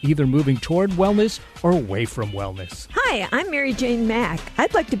we are either moving toward wellness or away from wellness. Hi, I'm Mary Jane Mack.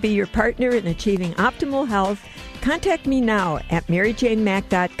 I'd like to be your partner in achieving optimal health. Contact me now at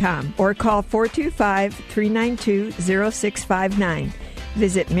maryjanemack.com or call 425-392-0659.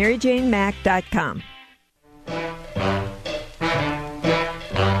 Visit maryjanemack.com.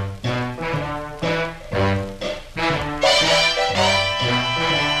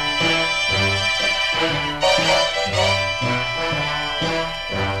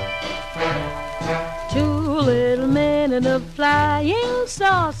 And a flying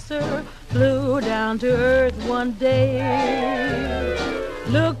saucer flew down to earth one day.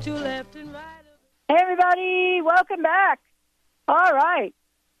 Looked to left and right. Hey, everybody. Welcome back. All right.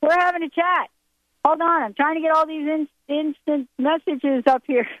 We're having a chat. Hold on. I'm trying to get all these instant messages up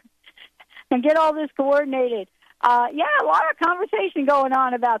here and get all this coordinated. A lot of conversation going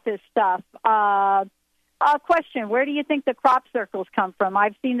on about this stuff. Question, where do you think the crop circles come from?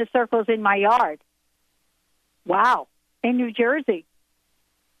 I've seen the circles in my yard. Wow. In New Jersey.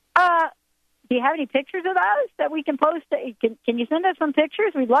 Do you have any pictures of those that we can post? Can you send us some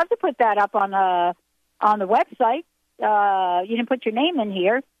pictures? We'd love to put that up on the website. You didn't put your name in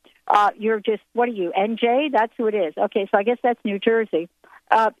here. You're just, what are you, NJ? That's who it is. Okay, so I guess that's New Jersey.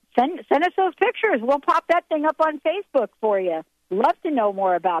 Send us those pictures. We'll pop that thing up on Facebook for you. Love to know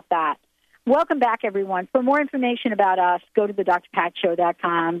more about that. Welcome back, everyone. For more information about us, go to the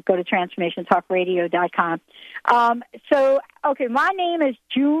drpatshow.com, go to transformationtalkradio.com. My name is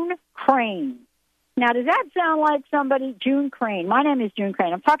June Crane. Now, does that sound like somebody? June Crane. My name is June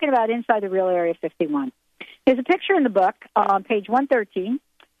Crane. I'm talking about Inside the Real Area 51. There's a picture in the book on page 113,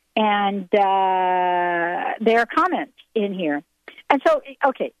 and there are comments in here. And so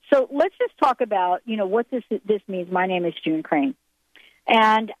let's just talk about, what this means. My name is June Crane.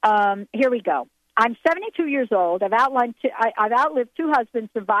 And here we go. I'm 72 years old. I've outlived two husbands,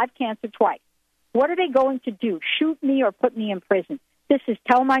 survived cancer twice. What are they going to do? Shoot me or put me in prison? This is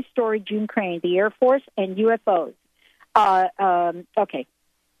Tell My Story, June Crane, the Air Force and UFOs. Okay.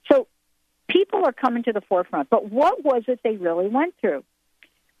 So people are coming to the forefront. But what was it they really went through?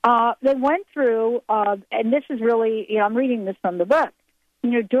 They went through, and this is really, I'm reading this from the book.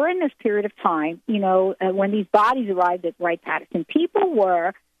 During this period of time, when these bodies arrived at Wright-Patterson,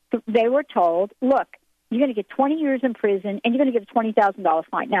 they were told, look, you're going to get 20 years in prison, and you're going to get a $20,000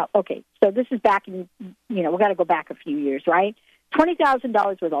 fine. Now, okay, so this is back in, we've got to go back a few years, right?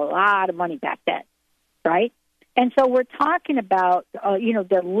 $20,000 was a lot of money back then, right? And so we're talking about,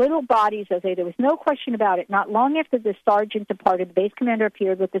 the little bodies, there was no question about it. Not long after the sergeant departed, the base commander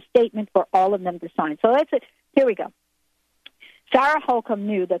appeared with a statement for all of them to sign. So that's it. Here we go. Sarah Holcomb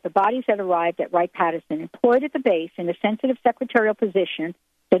knew that the bodies had arrived at Wright-Patterson, employed at the base in a sensitive secretarial position.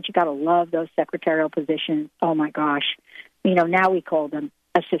 Don't you got to love those secretarial positions? Oh, my gosh. Now we call them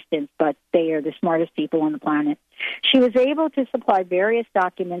assistants, but they are the smartest people on the planet. She was able to supply various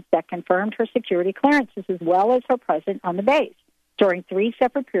documents that confirmed her security clearances as well as her presence on the base during 3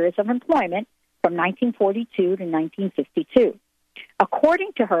 separate periods of employment from 1942 to 1952.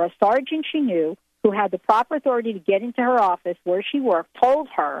 According to her, a sergeant she knew who had the proper authority to get into her office where she worked, told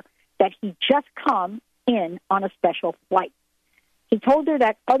her that he'd just come in on a special flight. He told her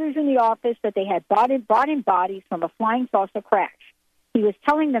that others in the office that they had brought in bodies from a flying saucer crash. He was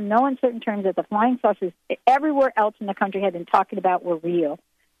telling them no uncertain terms that the flying saucers everywhere else in the country had been talking about were real.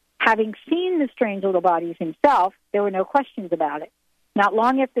 Having seen the strange little bodies himself, there were no questions about it. Not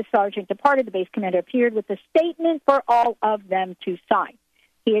long after the sergeant departed, the base commander appeared with a statement for all of them to sign.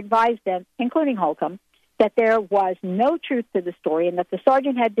 He advised them, including Holcomb, that there was no truth to the story and that the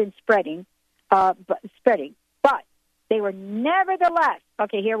sergeant had been spreading, but they were nevertheless,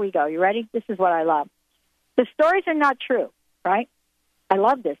 okay, here we go. You ready? This is what I love. The stories are not true, right? I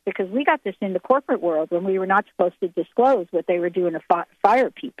love this because we got this in the corporate world when we were not supposed to disclose what they were doing to fire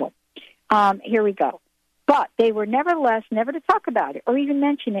people. Here we go. But they were nevertheless never to talk about it or even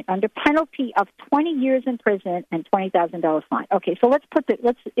mention it under penalty of 20 years in prison and $20,000 fine. Okay, so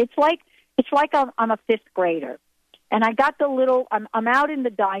it's like I'm a fifth grader, and I got the little. I'm out in the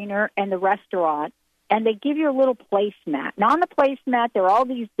diner and the restaurant, and they give you a little placemat. Now on the placemat there are all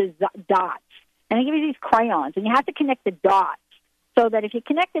these dots, and they give you these crayons, and you have to connect the dots. So that if you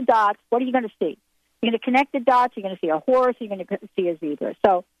connect the dots, what are you going to see? You're going to connect the dots. You're going to see a horse. You're going to see a zebra.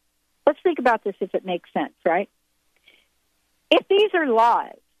 So let's think about this if it makes sense, right? If these are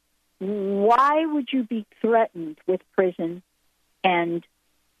lies, why would you be threatened with prison and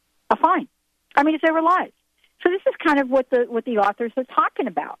a fine? I mean, if they were lies. So this is kind of what the authors are talking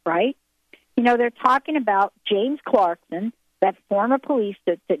about, right? You know, they're talking about James Clarkson, that former police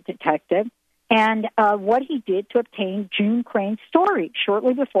detective, and what he did to obtain June Crane's story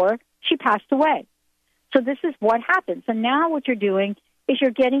shortly before she passed away. So this is what happened. So now what you're doing is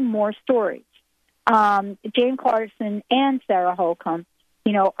you're getting more stories. James Clarkson and Sarah Holcomb,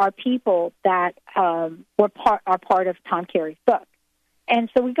 you know, are people that are part of Tom Carey's book. And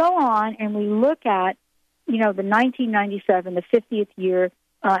so we go on and we look at, you know, the 1997, the 50th year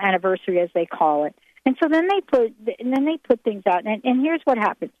anniversary, as they call it. And so then they put things out. And here's what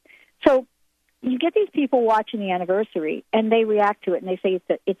happens. So you get these people watching the anniversary, and they react to it, and they say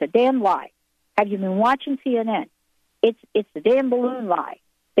it's a damn lie. Have you been watching CNN? It's a damn balloon lie.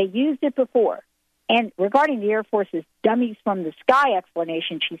 They used it before. And regarding the Air Force's dummies from the sky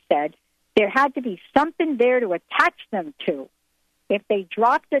explanation, she said, there had to be something there to attach them to. If they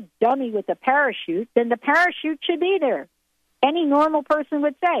dropped a dummy with a parachute, then the parachute should be there. Any normal person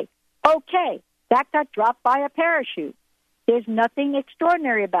would say, okay, that got dropped by a parachute. There's nothing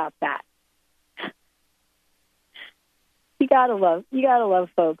extraordinary about that. You gotta love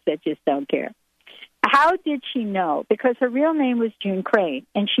folks that just don't care. How did she know? Because her real name was June Crane,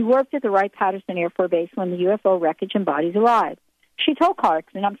 and she worked at the Wright-Patterson Air Force Base when the UFO wreckage and bodies arrived. She told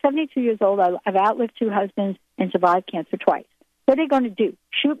Clarkson, I'm 72 years old, I've outlived 2 husbands and survived cancer twice. What are they going to do,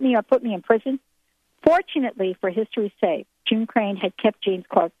 shoot me or put me in prison? Fortunately, for history's sake, June Crane had kept James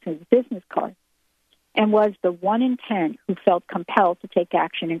Clarkson's business card and was the 1 in 10 who felt compelled to take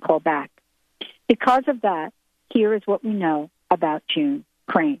action and call back. Because of that, here is what we know about June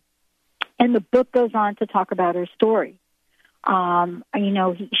Crane. And the book goes on to talk about her story. They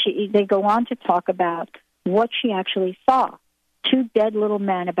go on to talk about what she actually saw. 2 dead little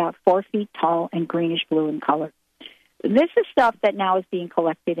men about 4 feet tall and greenish blue in color. This is stuff that now is being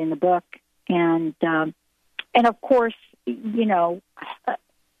collected in the book. And of course, you know,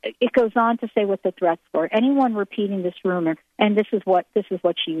 it goes on to say what the threats were. Anyone repeating this rumor, and this is what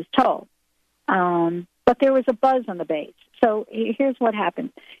she was told. But there was a buzz on the base. So here's what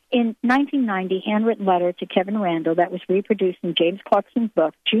happened. In 1990, handwritten letter to Kevin Randall that was reproduced in James Clarkson's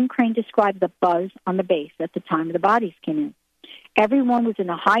book, June Crane described the buzz on the base at the time the bodies came in. Everyone was in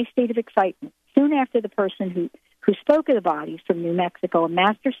a high state of excitement. Soon after the person who spoke of the bodies from New Mexico, a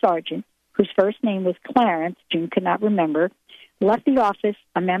master sergeant, whose first name was Clarence, June could not remember, left the office.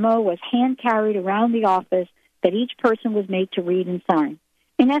 A memo was hand-carried around the office that each person was made to read and sign.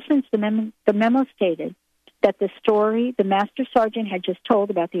 In essence, the memo stated that the story the master sergeant had just told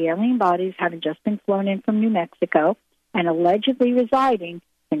about the alien bodies having just been flown in from New Mexico and allegedly residing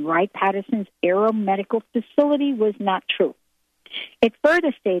in Wright-Patterson's aeromedical facility was not true. It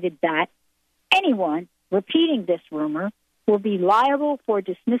further stated that anyone repeating this rumor will be liable for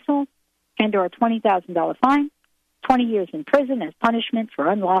dismissal and or a $20,000 fine, 20 years in prison as punishment for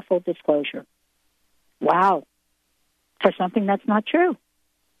unlawful disclosure. Wow. For something that's not true.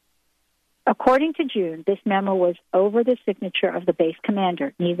 According to June, this memo was over the signature of the base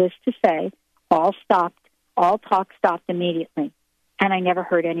commander. Needless to say, all talk stopped immediately, and I never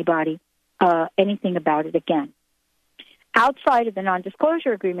heard anything about it again. Outside of the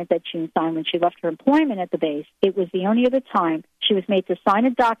non-disclosure agreement that June signed when she left her employment at the base, it was the only other time she was made to sign a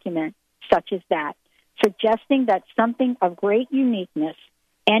document such as that, suggesting that something of great uniqueness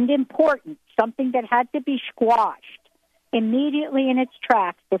and importance, something that had to be squashed immediately in its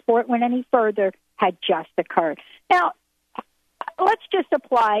tracks before it went any further, had just occurred. Now, let's just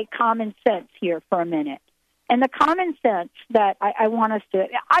apply common sense here for a minute. And the common sense that I want us to,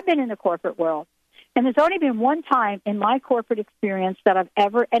 I've been in the corporate world, and there's only been one time in my corporate experience that I've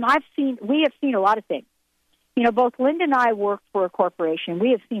ever, and we have seen a lot of things. You know, both Linda and I worked for a corporation.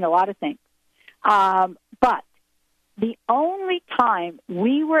 We have seen a lot of things. But the only time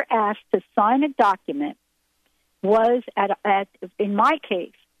we were asked to sign a document was in my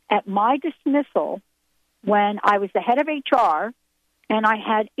case, at my dismissal when I was the head of HR and I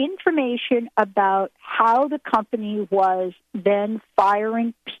had information about how the company was then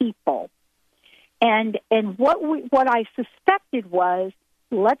firing people. And what I suspected was,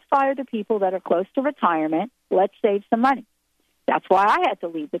 let's fire the people that are close to retirement. Let's save some money. That's why I had to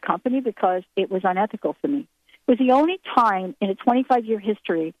leave the company, because it was unethical for me. It was the only time in a 25-year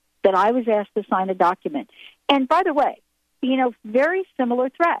history that I was asked to sign a document. And by the way, very similar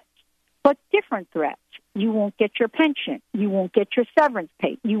threats, but different threats. You won't get your pension. You won't get your severance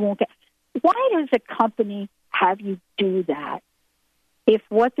pay. Why does a company have you do that if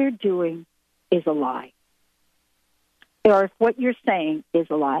what they're doing is a lie? Or if what you're saying is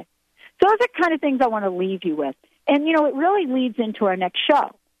a lie? So those are kind of things I want to leave you with. And, it really leads into our next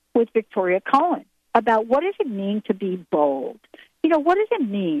show with Victoria Cohen about what does it mean to be bold? What does it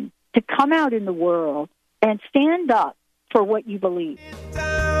mean to come out in the world and stand up for what you believe?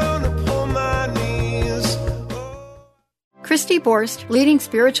 Christy Borst, leading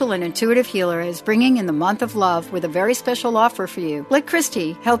spiritual and intuitive healer, is bringing in the month of love with a very special offer for you. Let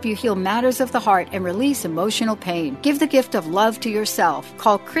Christy help you heal matters of the heart and release emotional pain. Give the gift of love to yourself.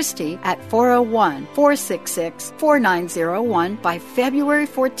 Call Christy at 401-466-4901 by February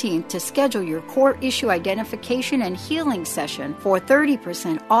 14th to schedule your core issue identification and healing session for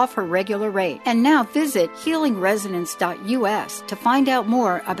 30% off her regular rate. And now visit healingresonance.us to find out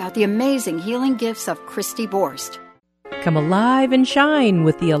more about the amazing healing gifts of Christy Borst. Come alive and shine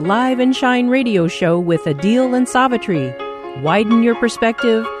with the Alive and Shine radio show with Adil and Savitri. Widen your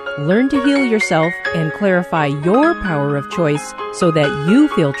perspective, learn to heal yourself, and clarify your power of choice so that you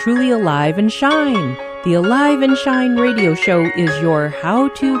feel truly alive and shine. The Alive and Shine radio show is your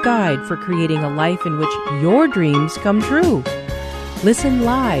how-to guide for creating a life in which your dreams come true. Listen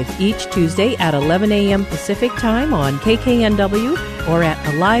live each Tuesday at 11 a.m. Pacific Time on KKNW or at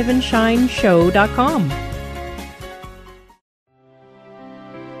aliveandshineshow.com.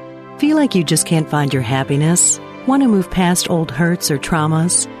 Feel like you just can't find your happiness? Want to move past old hurts or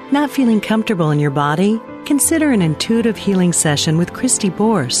traumas? Not feeling comfortable in your body? Consider an intuitive healing session with Christy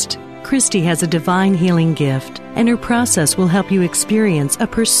Borst. Christy has a divine healing gift, and her process will help you experience a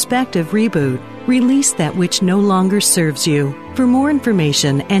perspective reboot. Release that which no longer serves you. For more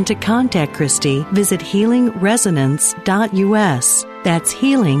information and to contact Christy, visit healingresonance.us. That's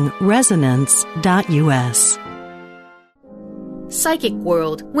healingresonance.us. Psychic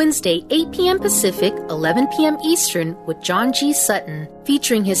World, Wednesday, 8 p.m. Pacific, 11 p.m. Eastern, with John G. Sutton,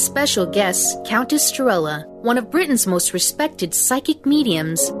 featuring his special guest, Countess Strella, one of Britain's most respected psychic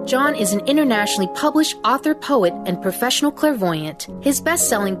mediums. John is an internationally published author, poet, and professional clairvoyant. His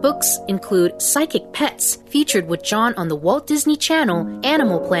best-selling books include Psychic Pets, featured with John on the Walt Disney Channel,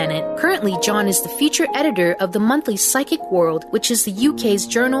 Animal Planet. Currently, John is the feature editor of the monthly Psychic World, which is the UK's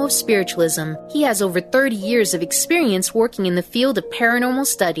Journal of Spiritualism. He has over 30 years of experience working in the field of paranormal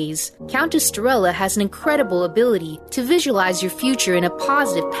studies. Countess Strella has an incredible ability to visualize your future in a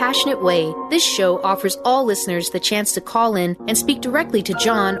positive, passionate way. This show offers all listeners the chance to call in and speak directly to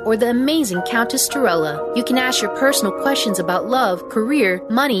John or the amazing Countess Strella. You can ask your personal questions about love, career,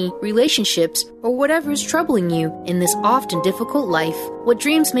 money, relationships, or whatever is troubling you in this often difficult life. What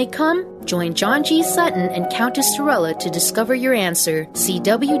dreams may come? Join John G. Sutton and Countess Strella to discover your answer. See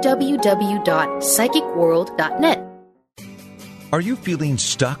www.psychicworld.net. Are you feeling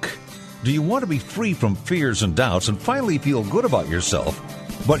stuck? Do you want to be free from fears and doubts and finally feel good about yourself,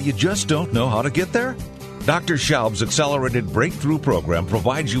 but you just don't know how to get there? Dr. Schaub's Accelerated Breakthrough Program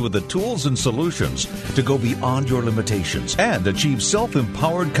provides you with the tools and solutions to go beyond your limitations and achieve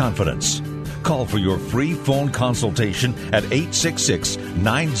self-empowered confidence. Call for your free phone consultation at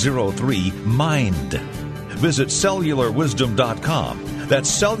 866-903-MIND. Visit cellularwisdom.com. That's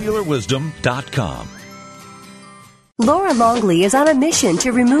cellularwisdom.com. Laura Longley is on a mission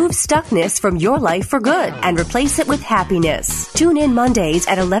to remove stuckness from your life for good and replace it with happiness. Tune in Mondays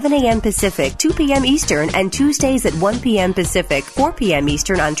at 11 a.m. Pacific, 2 p.m. Eastern, and Tuesdays at 1 p.m. Pacific, 4 p.m.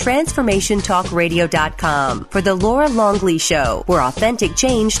 Eastern on TransformationTalkRadio.com for The Laura Longley Show, where authentic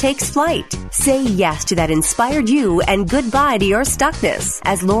change takes flight. Say yes to that inspired you and goodbye to your stuckness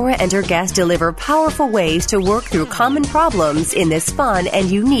as Laura and her guests deliver powerful ways to work through common problems in this fun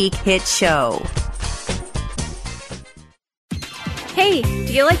and unique hit show. Hey,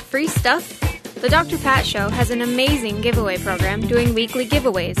 do you like free stuff? The Dr. Pat Show has an amazing giveaway program doing weekly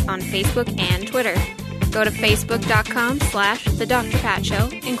giveaways on Facebook and Twitter. Go to facebook.com/The Dr. Pat Show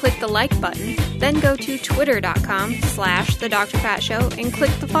and click the like button. Then go to twitter.com/The Dr. Pat Show and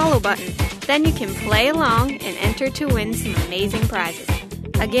click the follow button. Then you can play along and enter to win some amazing prizes.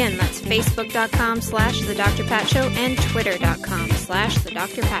 Again, that's facebook.com/The Dr. Pat Show and twitter.com/The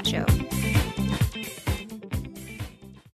Dr. Pat Show.